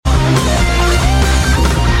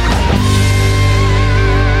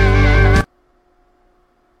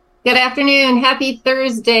Good afternoon. Happy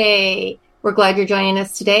Thursday. We're glad you're joining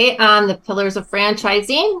us today on the Pillars of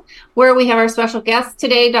Franchising, where we have our special guest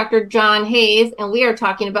today, Dr. John Hayes, and we are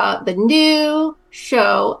talking about the new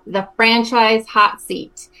show, The Franchise Hot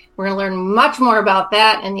Seat. We're going to learn much more about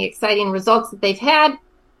that and the exciting results that they've had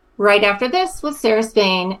right after this with Sarah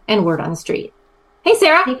Spain and Word on the Street. Hey,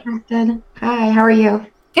 Sarah. Hey, Kristen. Hi, how are you?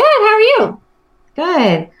 Good. How are you?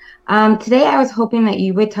 Good. Today I was hoping that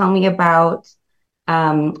you would tell me about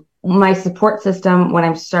my support system when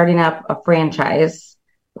I'm starting up a franchise.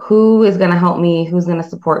 Who is going to help me? Who's going to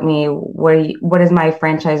support me? What is my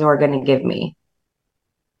franchisor going to give me?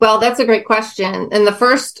 Well, that's a great question. And the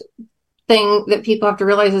first thing that people have to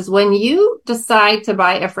realize is when you decide to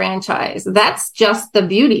buy a franchise, that's just the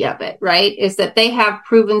beauty of it, right? Is that they have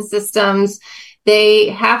proven systems. They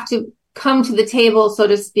have to come to the table, so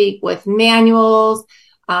to speak, with manuals,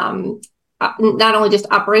 not only just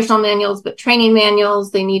operational manuals, but training manuals.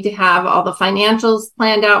 They need to have all the financials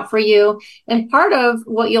planned out for you. And part of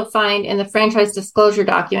what you'll find in the franchise disclosure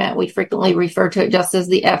document, we frequently refer to it just as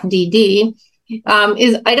the FDD,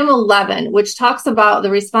 is item 11, which talks about the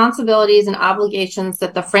responsibilities and obligations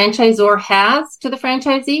that the franchisor has to the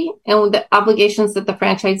franchisee and the obligations that the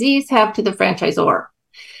franchisees have to the franchisor.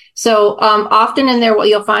 So often in there, what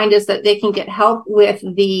you'll find is that they can get help with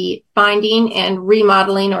the finding and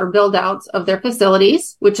remodeling or build outs of their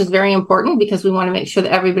facilities, which is very important because we want to make sure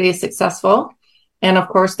that everybody is successful. And of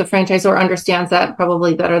course, the franchisor understands that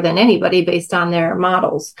probably better than anybody based on their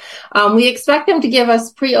models. We expect them to give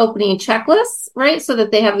us pre-opening checklists, right? So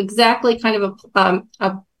that they have exactly kind of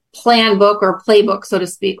a plan book or playbook, so to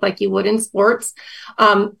speak, like you would in sports.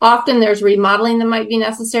 Often there's remodeling that might be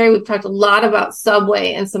necessary. We've talked a lot about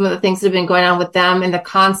Subway and some of the things that have been going on with them and the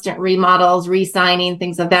constant remodels, re-signing,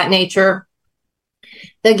 things of that nature.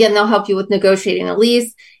 Again, they'll help you with negotiating a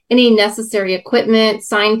lease, any necessary equipment,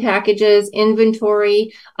 sign packages,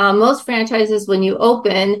 inventory. Most franchises, when you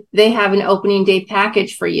open, they have an opening day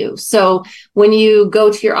package for you. So when you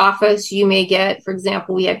go to your office, you may get, for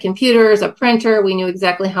example, we had computers, a printer. We knew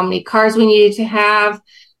exactly how many cars we needed to have,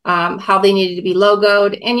 how they needed to be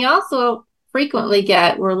logoed. And you also frequently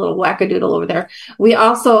get, we're a little wackadoodle over there. We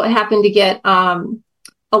also happen to get a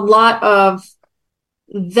lot of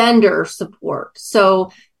vendor support.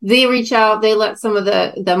 So they reach out, they let some of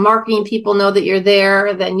the marketing people know that you're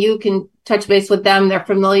there. Then you can touch base with them. They're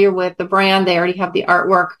familiar with the brand. They already have the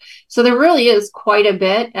artwork. So there really is quite a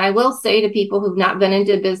bit. I will say to people who've not been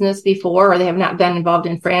into business before or they have not been involved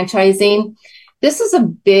in franchising, this is a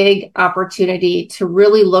big opportunity to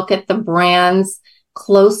really look at the brands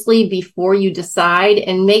closely before you decide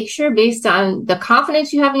and make sure based on the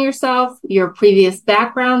confidence you have in yourself, your previous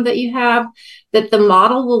background that you have, that the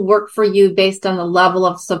model will work for you based on the level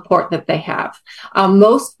of support that they have.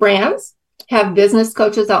 Most brands have business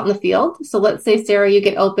coaches out in the field. So let's say, Sarah, you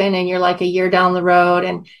get open and you're like a year down the road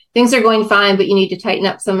and things are going fine, but you need to tighten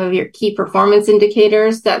up some of your key performance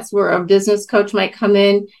indicators. That's where a business coach might come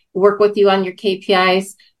in, work with you on your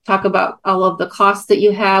KPIs, talk about all of the costs that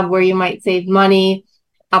you have, where you might save money,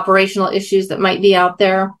 operational issues that might be out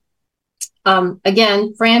there.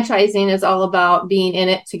 Again, franchising is all about being in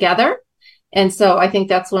it together. And so I think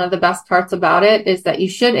that's one of the best parts about it is that you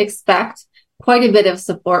should expect quite a bit of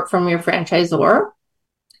support from your franchisor.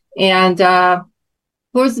 And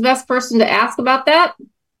who's the best person to ask about that?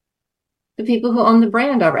 The people who own the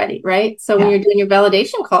brand already, right? So when you're doing your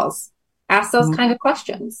validation calls, ask those kind of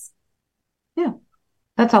questions. Yeah,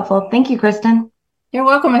 that's helpful. Thank you, Kristen. You're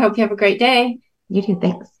welcome. I hope you have a great day. You too.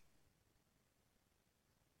 Thanks.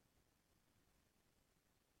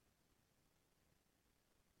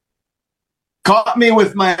 Caught me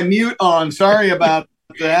with my mute on. Sorry about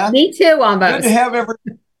that. Me too, almost. Good to have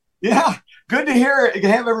good to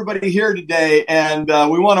have everybody here today. And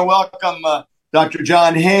we want to welcome Dr.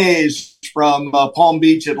 John Hayes from Palm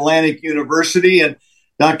Beach Atlantic University. And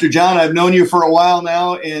Dr. John, I've known you for a while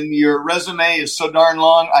now, and your resume is so darn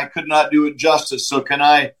long, I could not do it justice. So can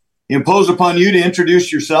I impose upon you to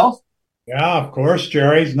introduce yourself? Yeah, of course,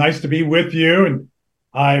 Jerry. It's nice to be with you, and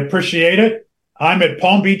I appreciate it. I'm at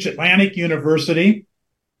Palm Beach Atlantic University,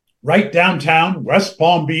 right downtown, West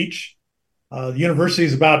Palm Beach. The university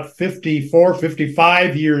is about 54,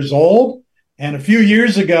 55 years old. And a few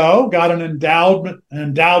years ago, got an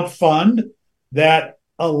endowed fund that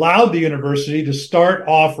allowed the university to start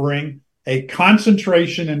offering a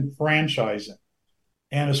concentration in franchising.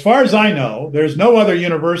 And as far as I know, there's no other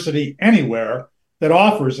university anywhere that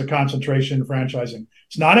offers a concentration in franchising.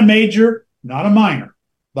 It's not a major, not a minor.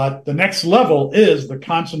 But the next level is the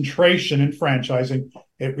concentration in franchising.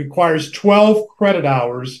 It requires 12 credit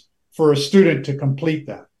hours for a student to complete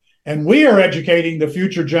that. And we are educating the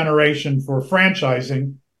future generation for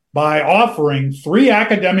franchising by offering 3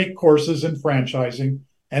 academic courses in franchising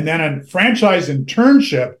and then a franchise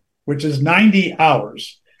internship, which is 90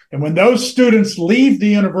 hours. And when those students leave the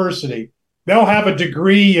university, they'll have a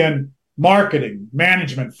degree in marketing,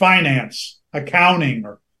 management, finance, accounting,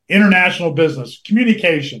 or international business,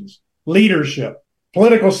 communications, leadership,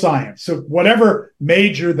 political science. So whatever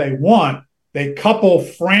major they want, they couple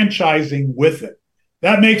franchising with it.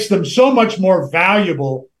 That makes them so much more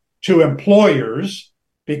valuable to employers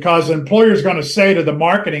because employers are going to say to the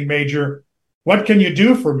marketing major, what can you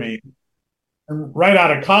do for me? And right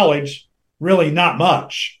out of college, really not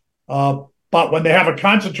much. But when they have a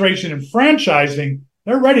concentration in franchising,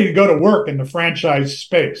 they're ready to go to work in the franchise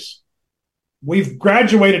space. We've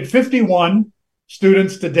graduated 51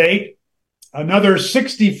 students to date. Another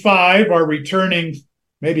 65 are returning,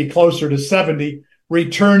 maybe closer to 70,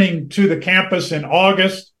 returning to the campus in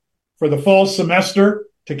August for the fall semester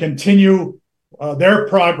to continue their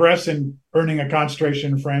progress in earning a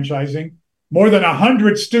concentration in franchising. More than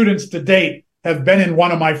 100 students to date have been in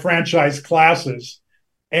one of my franchise classes.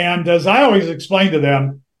 And as I always explain to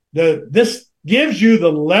them, this gives you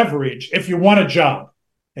the leverage if you want a job.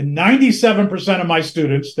 And 97% of my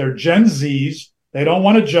students, they're Gen Zs. They don't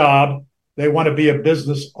want a job. They want to be a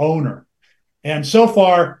business owner. And so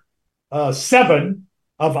far, 7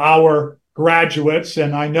 of our graduates,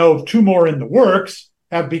 and I know of 2 more in the works,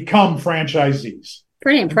 have become franchisees.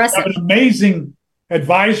 Pretty impressive. We have an amazing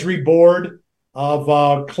advisory board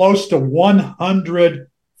of close to 100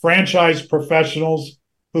 franchise professionals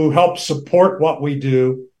who help support what we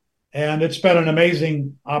do. And it's been an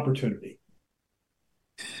amazing opportunity.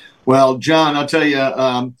 Well, John, I'll tell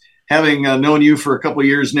you, having known you for a couple of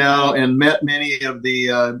years now and met many of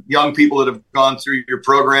the young people that have gone through your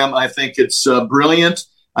program, I think it's brilliant.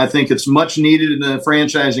 I think it's much needed in the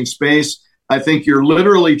franchising space. I think you're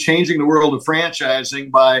literally changing the world of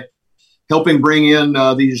franchising by helping bring in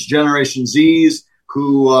these Generation Zs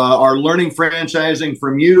who are learning franchising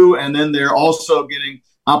from you, and then they're also getting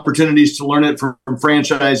opportunities to learn it from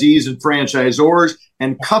franchisees and franchisors,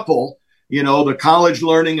 and couple, the college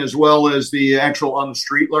learning as well as the actual on the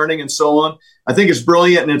street learning and so on. I think it's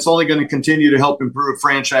brilliant, and it's only going to continue to help improve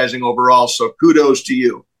franchising overall. So kudos to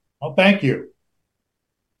you. Well, thank you.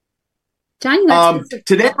 John,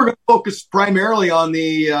 today we're going to focus primarily on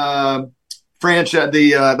the franchise,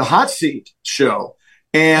 the hot seat show.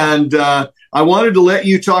 And I wanted to let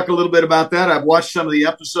you talk a little bit about that. I've watched some of the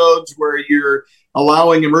episodes where you're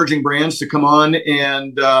allowing emerging brands to come on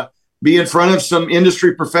and be in front of some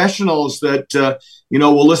industry professionals that,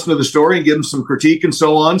 will listen to the story and give them some critique and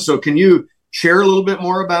so on. So can you share a little bit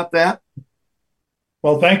more about that?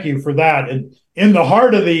 Well, thank you for that. And in the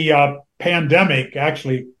heart of the pandemic,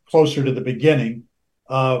 actually closer to the beginning,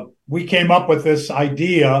 we came up with this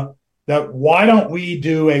idea that why don't we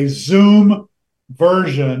do a Zoom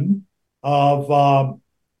version of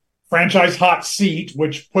Franchise Hot Seat,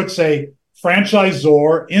 which puts a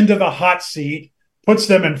franchisor into the hot seat, puts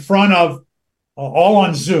them in front of, all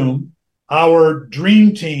on Zoom, our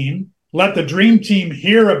dream team, let the dream team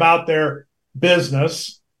hear about their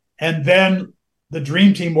business, and then the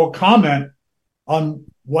dream team will comment on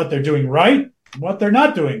what they're doing right, what they're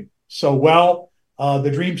not doing so well.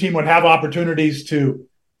 The dream team would have opportunities to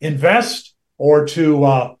invest or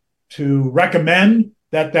to recommend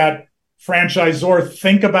that franchisor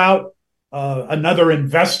think about another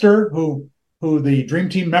investor who the dream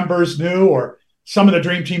team members knew, or some of the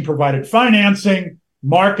dream team provided financing,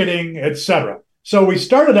 marketing, etc. So we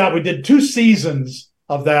started out, we did 2 seasons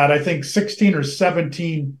of that, I think 16 or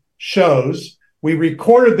 17 shows. We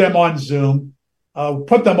recorded them on Zoom,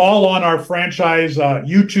 put them all on our franchise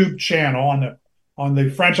YouTube channel, on the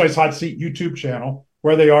Franchise Hot Seat YouTube channel,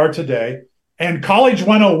 where they are today. And College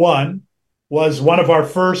 101 was one of our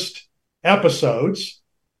first episodes,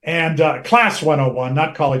 and Class 101,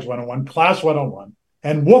 not College 101, Class 101,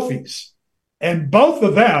 and Woofies. And both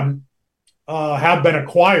of them have been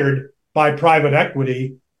acquired by private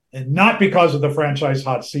equity, and not because of the Franchise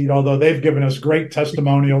Hot Seat, although they've given us great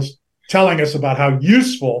testimonials telling us about how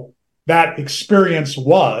useful that experience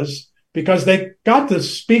was, because they got to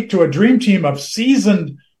speak to a dream team of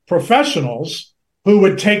seasoned professionals who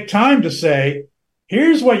would take time to say,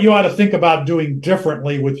 here's what you ought to think about doing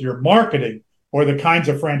differently with your marketing or the kinds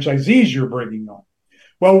of franchisees you're bringing on.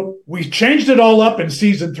 Well, we changed it all up in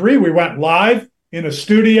season 3. We went live in a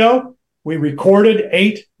studio. We recorded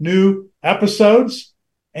 8 new episodes,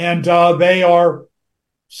 and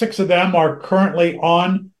 6 of them are currently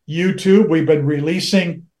on YouTube. We've been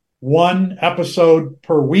releasing 1 episode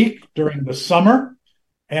per week during the summer.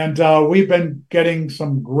 And we've been getting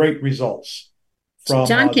some great results from.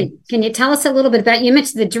 John, can you tell us a little bit about, you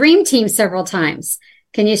mentioned the Dream Team several times.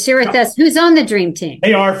 Can you share with us who's on the Dream Team?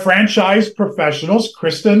 They are franchise professionals.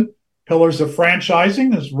 Kristen, Pillars of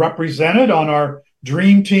Franchising, is represented on our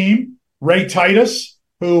Dream Team. Ray Titus,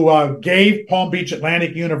 who gave Palm Beach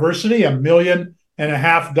Atlantic University $1.5 million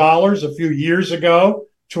a few years ago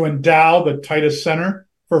to endow the Titus Center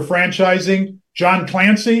for Franchising. John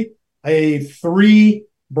Clancy, a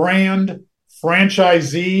 3-brand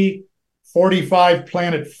franchisee, 45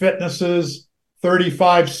 Planet Fitnesses,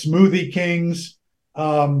 35 Smoothie Kings,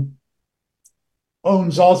 owns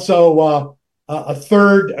also a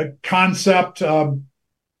third concept,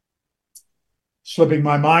 slipping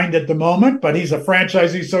my mind at the moment, but he's a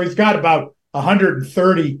franchisee. So he's got about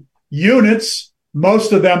 130 units,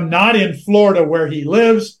 most of them not in Florida where he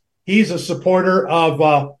lives. He's a supporter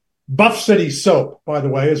of Buff City Soap, by the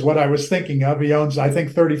way, is what I was thinking of. He owns, I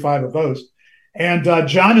think, 35 of those. And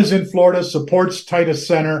John is in Florida, supports Titus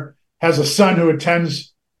Center, has a son who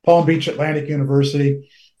attends Palm Beach Atlantic University.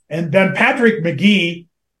 And then Patrick McGee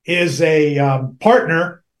is a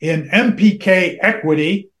partner in MPK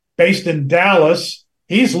Equity based in Dallas.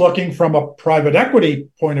 He's looking from a private equity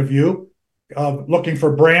point of view, looking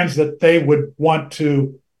for brands that they would want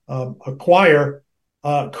to acquire.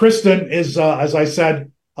 Kristen is, as I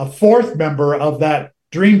said, a fourth member of that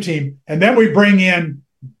Dream Team. And then we bring in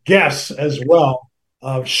guests as well.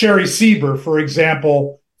 Sherry Sieber, for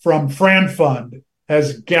example, from Fran Fund,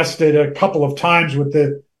 has guested a couple of times with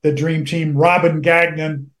the Dream Team. Robin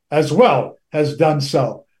Gagnon as well has done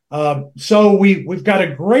so. So we've got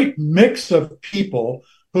a great mix of people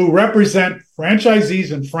who represent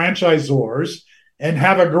franchisees and franchisors and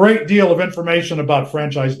have a great deal of information about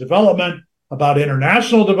franchise development, about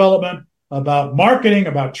international development, about marketing,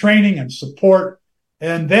 about training and support.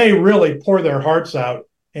 And they really pour their hearts out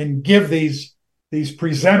and give these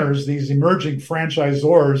presenters, these emerging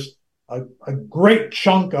franchisors, a great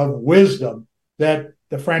chunk of wisdom that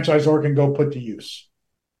the franchisor can go put to use.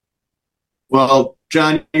 Well,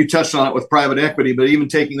 John, you touched on it with private equity, but even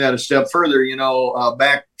taking that a step further,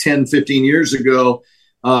 back 10, 15 years ago,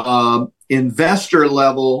 investor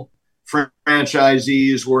level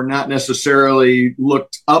franchisees were not necessarily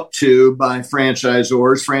looked up to by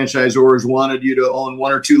franchisors. Franchisors wanted you to own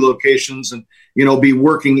 1 or 2 locations and, be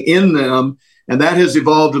working in them. And that has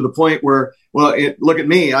evolved to the point where, look at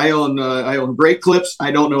me. I own Great Clips.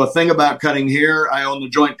 I don't know a thing about cutting hair. I own the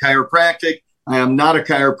Joint Chiropractic. I am not a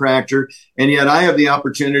chiropractor, and yet I have the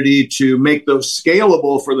opportunity to make those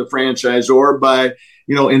scalable for the franchisor by,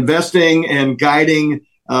 investing and guiding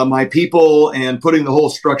my people and putting the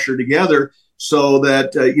whole structure together so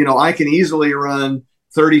that, I can easily run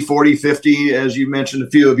 30, 40, 50, as you mentioned, a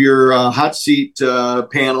few of your hot seat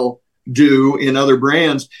panel do in other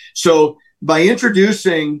brands. So by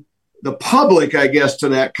introducing the public, I guess, to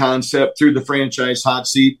that concept through the franchise hot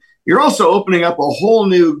seat, you're also opening up a whole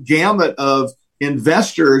new gamut of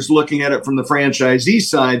investors looking at it from the franchisee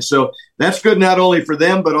side. So that's good not only for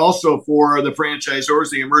them, but also for the franchisors,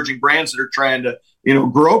 the emerging brands that are trying to,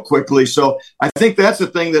 grow quickly. So I think that's a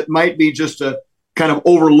thing that might be just a kind of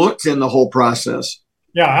overlooked in the whole process.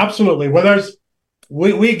 Yeah, absolutely. Well,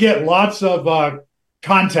 we get lots of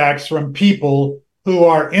contacts from people who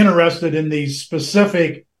are interested in these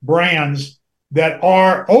specific brands that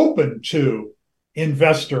are open to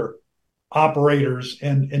investor operators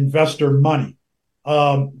and investor money.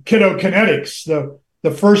 Kiddo Kinetics,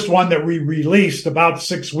 the first one that we released about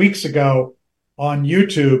 6 weeks ago on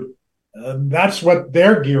YouTube, that's what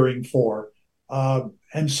they're gearing for.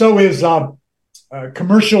 And so is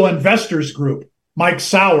Commercial Investors Group. Mike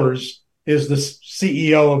Sowers is the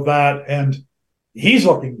CEO of that, and he's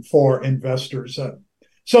looking for investors.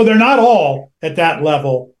 So they're not all at that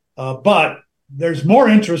level, but there's more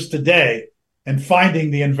interest today in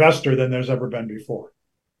finding the investor than there's ever been before.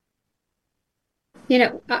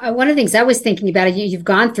 One of the things I was thinking about, you've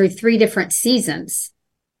gone through 3 different seasons,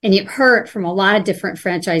 and you've heard from a lot of different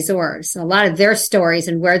franchisors, a lot of their stories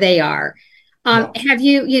and where they are. Yeah. Have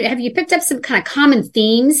you picked up some kind of common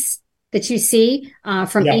themes that you see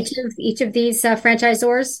from each of these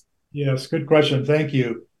franchisors? Yes, good question. Thank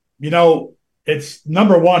you. It's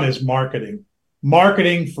number one is marketing.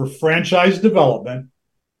 Marketing for franchise development.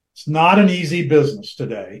 It's not an easy business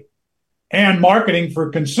today. And marketing for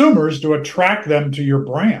consumers to attract them to your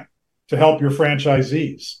brand, to help your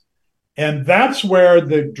franchisees. And that's where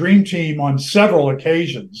the Dream Team on several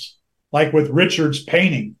occasions, like with Richard's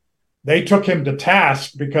Painting, they took him to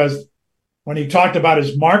task because when he talked about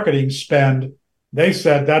his marketing spend, they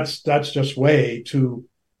said that's just way too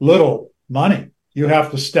little money. you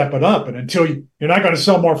have to step it up. And you're not going to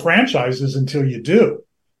sell more franchises until you do.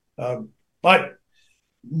 But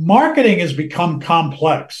marketing has become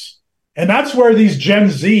complex. And that's where these Gen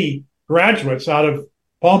Z graduates out of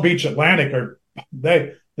Palm Beach Atlantic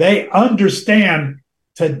they understand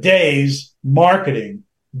today's marketing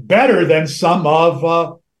better than some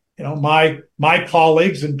of my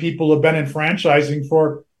colleagues and people who have been in franchising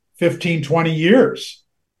for 15, 20 years.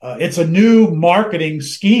 It's a new marketing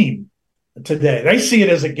scheme today. They see it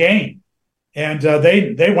as a game, and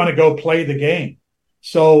they want to go play the game.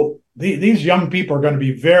 So these young people are going to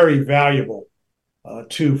be very valuable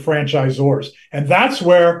to franchisors. And that's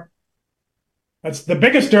the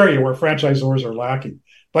biggest area where franchisors are lacking.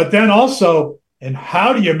 But then also, and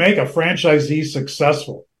how do you make a franchisee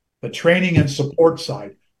successful? The training and support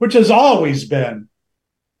side, which has always been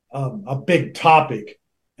a big topic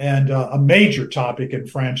and a major topic in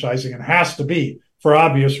franchising, and has to be for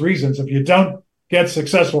obvious reasons. If you don't get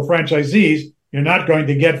successful franchisees, you're not going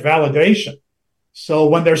to get validation. So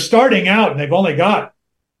when they're starting out and they've only got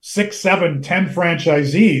 6, 7, 10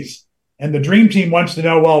 franchisees, and the dream team wants to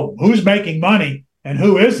know, well, who's making money and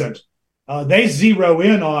who isn't, they zero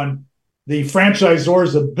in on the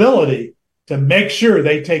franchisor's ability to make sure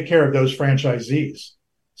they take care of those franchisees.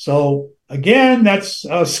 So again, that's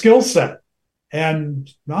a skill set, and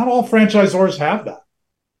not all franchisors have that.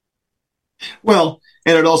 Well,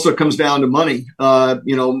 and it also comes down to money.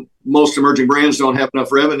 Most emerging brands don't have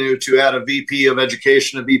enough revenue to add a VP of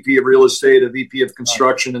education, a VP of real estate, a VP of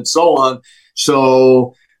construction, and so on.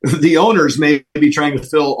 So the owners may be trying to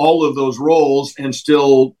fill all of those roles and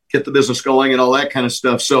still get the business going and all that kind of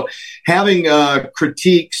stuff. So having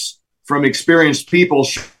critiques from experienced people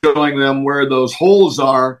showing them where those holes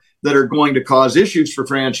are that are going to cause issues for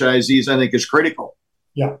franchisees, I think is critical.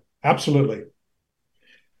 Yeah, absolutely.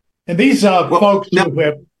 And these folks who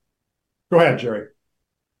have... Go ahead, Jerry.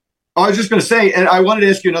 I was just going to say, and I wanted to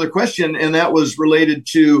ask you another question, and that was related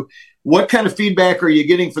to what kind of feedback are you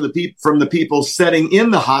getting from the people setting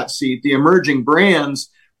in the hot seat, the emerging brands,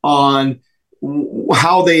 on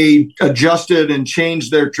how they adjusted and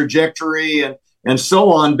changed their trajectory and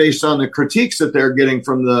so on based on the critiques that they're getting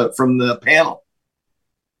from the panel?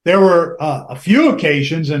 There were a few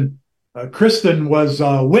occasions, and Kristen was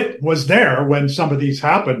there when some of these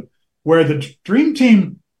happened, where the dream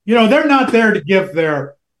team, they're not there to give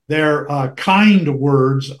their kind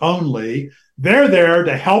words only. They're there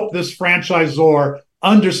to help this franchisor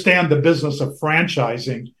understand the business of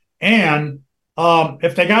franchising. And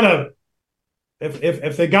if they gotta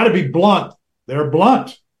be blunt, they're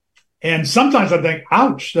blunt. And sometimes I think,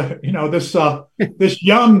 ouch, this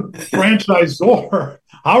young franchisor,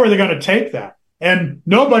 how are they going to take that? And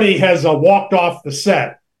nobody has walked off the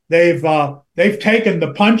set. They've taken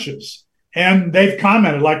the punches, and they've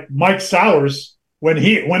commented, like Mike Sowers, when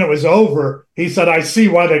it was over, he said, I see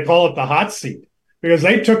why they call it the hot seat, because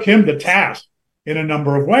they took him to task in a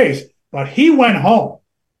number of ways. But he went home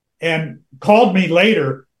and called me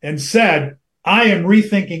later and said, I am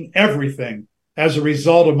rethinking everything as a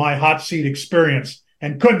result of my hot seat experience,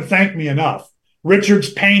 and couldn't thank me enough.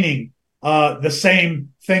 Richard's painting, the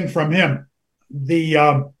same thing from him.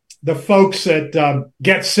 The folks at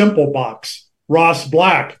Get Simple Box, Ross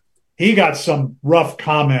Black, he got some rough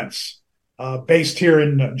comments based here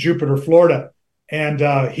in Jupiter, Florida,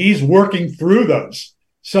 and he's working through those.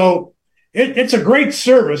 So it's a great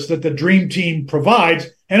service that the Dream Team provides,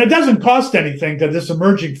 and it doesn't cost anything to this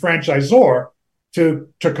emerging franchisor to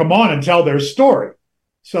come on and tell their story.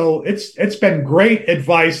 So it's been great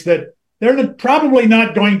advice that they're probably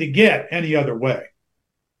not going to get any other way.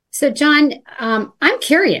 So, John, I'm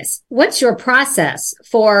curious, what's your process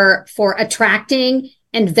for attracting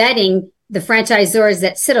and vetting the franchisors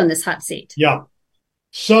that sit on this hot seat? Yeah.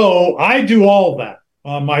 So I do all that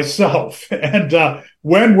myself. And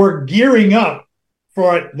when we're gearing up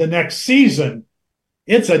for the next season,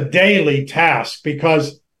 it's a daily task,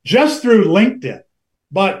 because just through LinkedIn,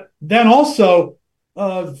 but then also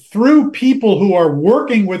through people who are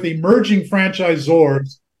working with emerging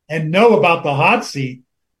franchisors and know about the hot seat,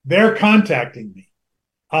 they're contacting me.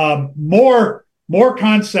 More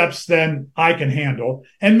concepts than I can handle.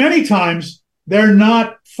 And many times they're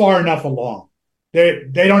not far enough along. They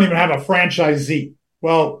don't even have a franchisee.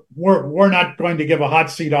 Well, we're not going to give a hot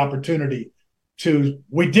seat opportunity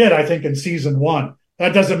we did, I think, in season 1.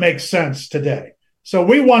 That doesn't make sense today. So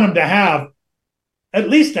we want them to have at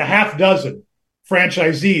least a half dozen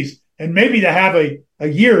franchisees, and maybe to have a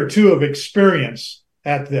year or two of experience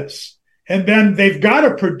at this. And then they've got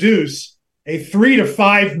to produce a 3 to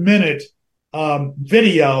 5 minute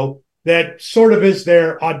video that sort of is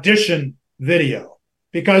their audition video.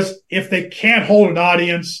 because if they can't hold an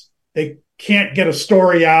audience, they can't get a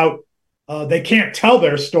story out, they can't tell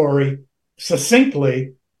their story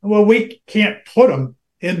succinctly, well, we can't put them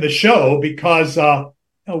in the show because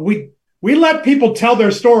we let people tell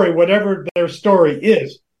their story, whatever their story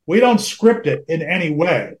is. We don't script it in any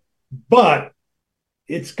way, but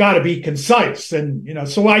it's got to be concise. And,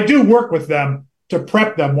 so I do work with them to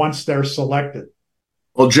prep them once they're selected.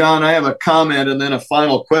 Well, John, I have a comment and then a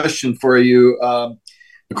final question for you.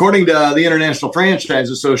 According to the International Franchise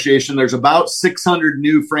Association, there's about 600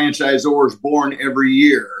 new franchisors born every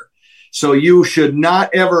year. So you should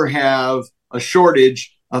not ever have a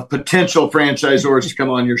shortage of potential franchisors to come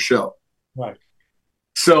on your show. Right.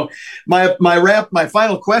 So my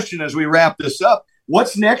final question as we wrap this up,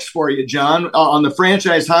 what's next for you, John, on the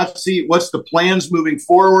franchise hot seat? What's the plans moving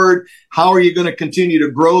forward? How are you going to continue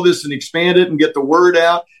to grow this and expand it and get the word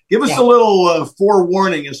out? Give us a little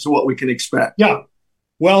forewarning as to what we can expect. Yeah.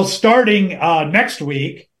 Well, starting next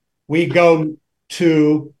week, we go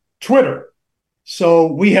to Twitter.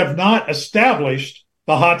 So we have not established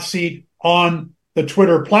the hot seat on the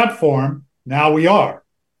Twitter platform. Now we are.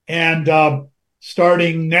 And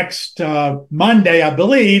starting next Monday, I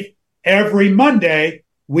believe, every Monday,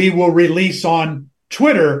 we will release on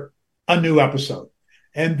Twitter a new episode.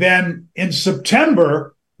 And then in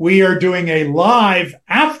September, we are doing a live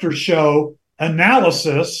after show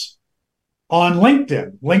analysis on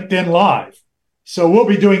LinkedIn Live. So we'll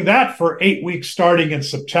be doing that for 8 weeks starting in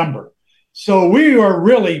September. So we are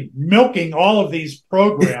really milking all of these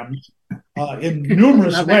programs in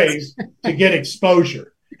numerous ways to get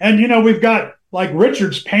exposure. And, we've got like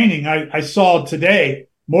Richard's painting. I saw today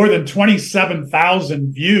more than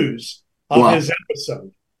 27,000 views of his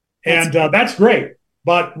episode. And that's great.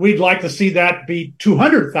 But we'd like to see that be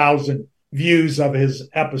 200,000 views of his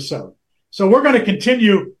episode. So we're going to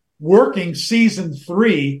continue working season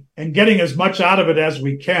 3 and getting as much out of it as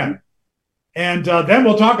we can. And then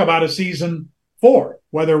we'll talk about a season 4,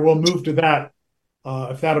 whether we'll move to that,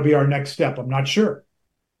 if that'll be our next step. I'm not sure.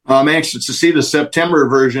 I'm anxious to see the September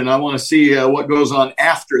version. I want to see what goes on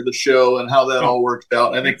after the show and how that all works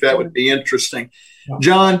out. I think that would be interesting.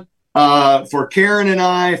 John, for Karen and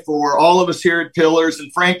I, for all of us here at Pillars,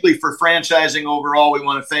 and frankly, for franchising overall, we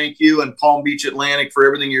want to thank you and Palm Beach Atlantic for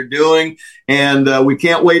everything you're doing. And we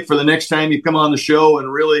can't wait for the next time you come on the show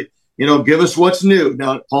and really, give us what's new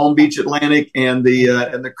down at Palm Beach Atlantic and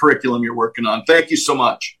the curriculum you're working on. Thank you so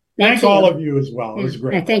much. Thanks all of you as well. It was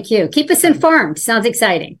great. Yeah, thank you. Keep us informed. Sounds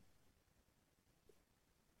exciting.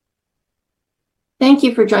 Thank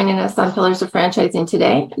you for joining us on Pillars of Franchising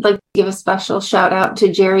today. I'd like to give a special shout out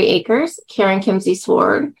to Jerry Akers, Karen Kimsey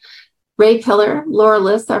Sword, Ray Pillar, Laura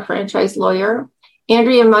Liss, our franchise lawyer,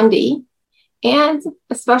 Andrea Mundy, and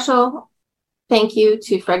a special thank you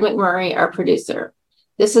to Fred McMurray, our producer.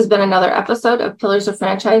 This has been another episode of Pillars of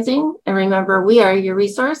Franchising. And remember, we are your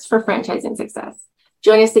resource for franchising success.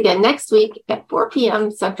 Join us again next week at 4 p.m.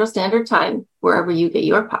 Central Standard Time, wherever you get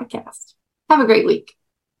your podcast. Have a great week.